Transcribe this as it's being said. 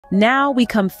Now we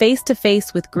come face to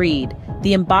face with greed,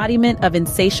 the embodiment of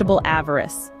insatiable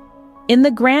avarice. In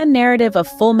the grand narrative of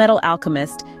Fullmetal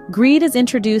Alchemist, greed is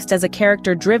introduced as a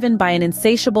character driven by an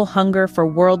insatiable hunger for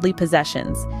worldly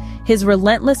possessions. His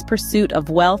relentless pursuit of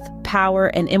wealth, power,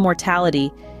 and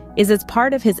immortality is as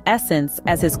part of his essence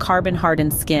as his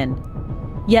carbon-hardened skin.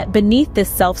 Yet beneath this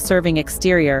self-serving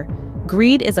exterior,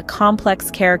 greed is a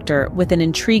complex character with an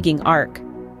intriguing arc.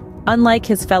 Unlike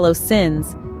his fellow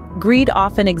sins, greed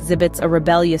often exhibits a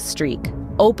rebellious streak,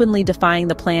 openly defying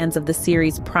the plans of the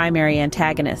series' primary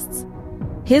antagonists.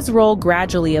 His role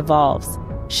gradually evolves,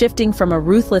 shifting from a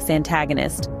ruthless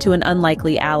antagonist to an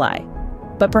unlikely ally.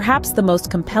 But perhaps the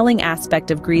most compelling aspect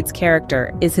of greed's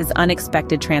character is his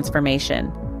unexpected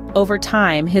transformation. Over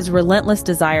time, his relentless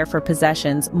desire for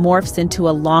possessions morphs into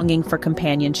a longing for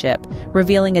companionship,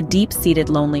 revealing a deep-seated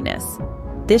loneliness.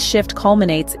 This shift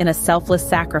culminates in a selfless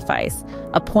sacrifice,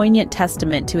 a poignant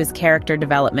testament to his character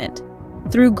development.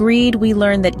 Through greed, we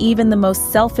learn that even the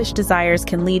most selfish desires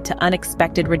can lead to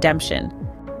unexpected redemption.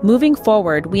 Moving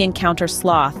forward, we encounter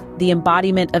Sloth, the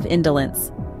embodiment of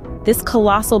indolence. This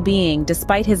colossal being,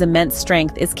 despite his immense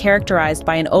strength, is characterized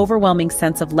by an overwhelming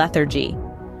sense of lethargy.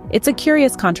 It's a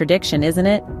curious contradiction, isn't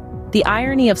it? The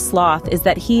irony of Sloth is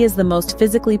that he is the most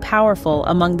physically powerful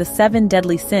among the 7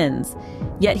 deadly sins,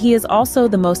 yet he is also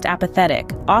the most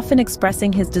apathetic, often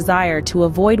expressing his desire to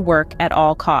avoid work at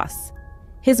all costs.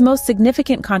 His most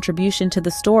significant contribution to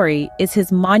the story is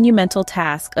his monumental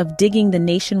task of digging the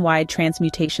nationwide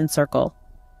transmutation circle.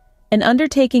 An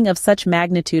undertaking of such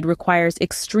magnitude requires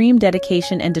extreme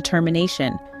dedication and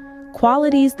determination,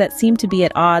 qualities that seem to be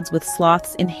at odds with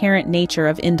Sloth's inherent nature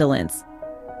of indolence.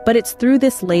 But it's through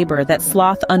this labor that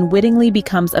Sloth unwittingly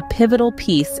becomes a pivotal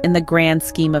piece in the grand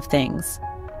scheme of things.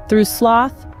 Through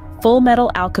Sloth, Fullmetal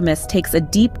Alchemist takes a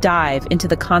deep dive into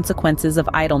the consequences of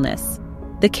idleness.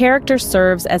 The character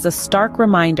serves as a stark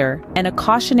reminder and a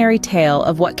cautionary tale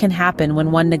of what can happen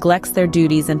when one neglects their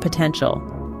duties and potential.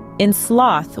 In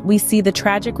Sloth, we see the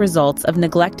tragic results of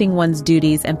neglecting one's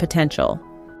duties and potential.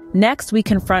 Next, we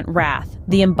confront Wrath,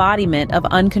 the embodiment of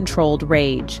uncontrolled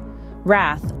rage.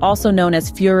 Wrath, also known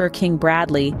as Führer King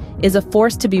Bradley, is a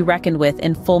force to be reckoned with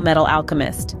in Fullmetal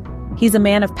Alchemist. He's a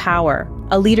man of power,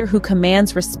 a leader who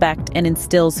commands respect and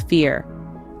instills fear.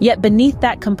 Yet beneath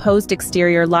that composed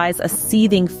exterior lies a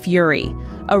seething fury,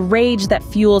 a rage that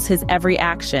fuels his every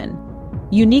action.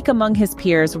 Unique among his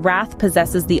peers, Wrath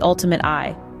possesses the ultimate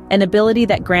eye, an ability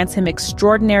that grants him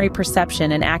extraordinary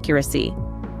perception and accuracy.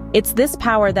 It's this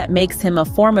power that makes him a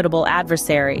formidable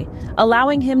adversary,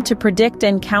 allowing him to predict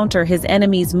and counter his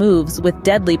enemies' moves with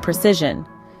deadly precision.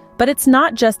 But it's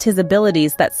not just his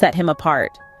abilities that set him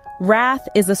apart. Wrath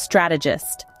is a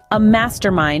strategist, a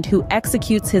mastermind who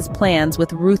executes his plans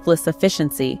with ruthless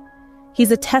efficiency.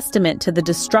 He's a testament to the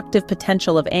destructive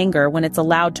potential of anger when it's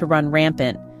allowed to run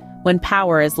rampant, when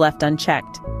power is left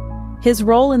unchecked. His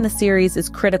role in the series is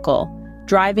critical,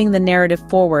 driving the narrative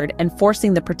forward and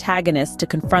forcing the protagonists to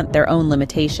confront their own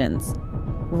limitations.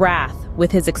 Wrath,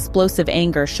 with his explosive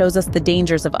anger, shows us the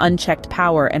dangers of unchecked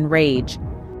power and rage.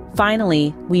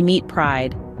 Finally, we meet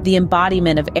Pride, the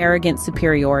embodiment of arrogant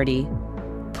superiority.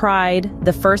 Pride,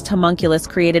 the first homunculus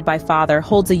created by Father,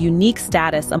 holds a unique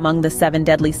status among the 7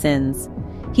 deadly sins.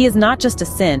 He is not just a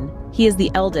sin, he is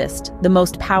the eldest, the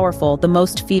most powerful, the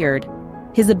most feared.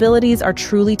 His abilities are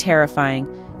truly terrifying,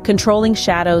 controlling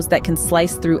shadows that can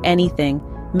slice through anything,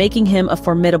 making him a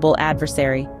formidable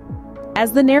adversary.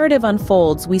 As the narrative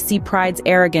unfolds, we see Pride's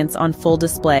arrogance on full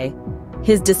display.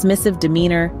 His dismissive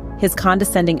demeanor, his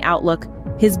condescending outlook,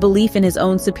 his belief in his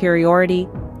own superiority,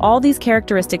 all these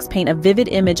characteristics paint a vivid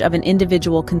image of an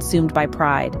individual consumed by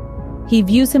pride. He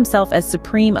views himself as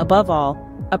supreme above all,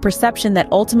 a perception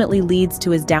that ultimately leads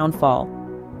to his downfall.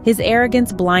 His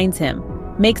arrogance blinds him,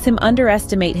 makes him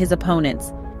underestimate his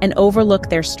opponents, and overlook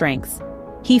their strengths.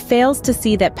 He fails to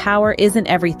see that power isn't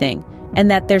everything, and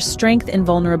that there's strength in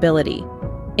vulnerability.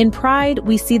 In Pride,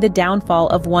 we see the downfall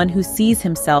of one who sees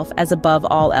himself as above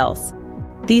all else.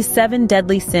 These 7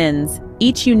 deadly sins,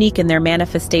 each unique in their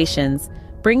manifestations,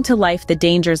 bring to life the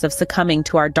dangers of succumbing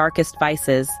to our darkest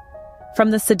vices.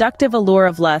 From the seductive allure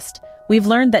of lust, we've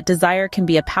learned that desire can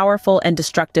be a powerful and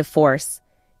destructive force.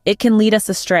 It can lead us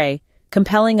astray,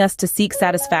 compelling us to seek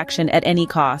satisfaction at any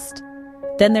cost.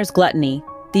 Then there's gluttony,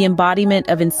 the embodiment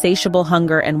of insatiable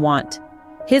hunger and want.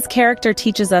 His character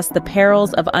teaches us the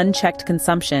perils of unchecked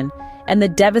consumption and the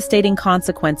devastating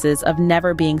consequences of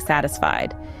never being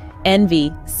satisfied.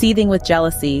 Envy, seething with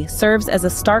jealousy, serves as a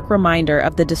stark reminder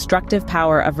of the destructive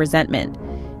power of resentment.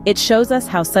 It shows us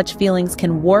how such feelings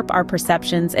can warp our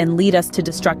perceptions and lead us to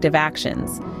destructive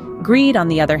actions. Greed, on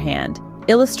the other hand,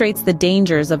 illustrates the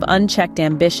dangers of unchecked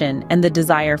ambition and the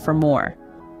desire for more.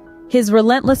 His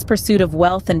relentless pursuit of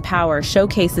wealth and power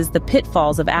showcases the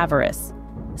pitfalls of avarice.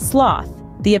 Sloth,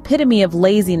 the epitome of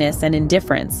laziness and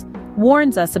indifference,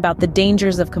 warns us about the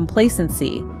dangers of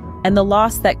complacency and the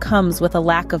loss that comes with a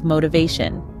lack of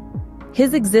motivation.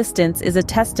 His existence is a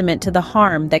testament to the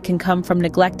harm that can come from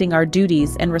neglecting our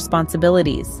duties and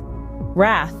responsibilities.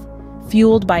 Wrath,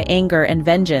 fueled by anger and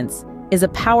vengeance, is a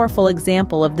powerful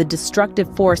example of the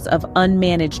destructive force of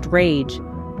unmanaged rage.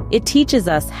 It teaches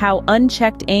us how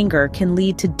unchecked anger can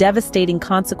lead to devastating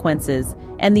consequences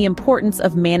and the importance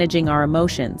of managing our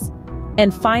emotions.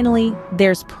 And finally,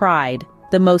 there's pride,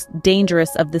 the most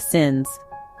dangerous of the sins.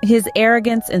 His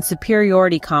arrogance and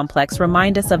superiority complex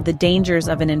remind us of the dangers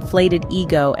of an inflated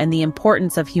ego and the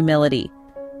importance of humility.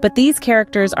 But these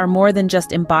characters are more than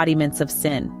just embodiments of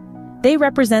sin. They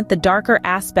represent the darker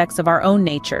aspects of our own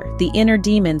nature, the inner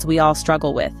demons we all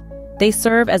struggle with. They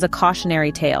serve as a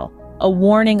cautionary tale, a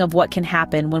warning of what can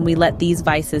happen when we let these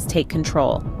vices take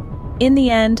control. In the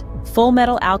end,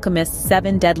 Fullmetal Alchemist's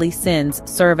 7 deadly sins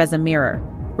serve as a mirror,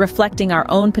 reflecting our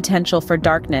own potential for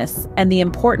darkness and the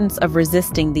importance of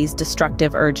resisting these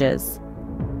destructive urges.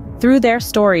 Through their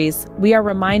stories, we are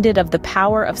reminded of the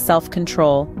power of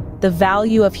self-control, the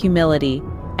value of humility,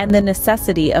 and the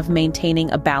necessity of maintaining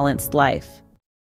a balanced life.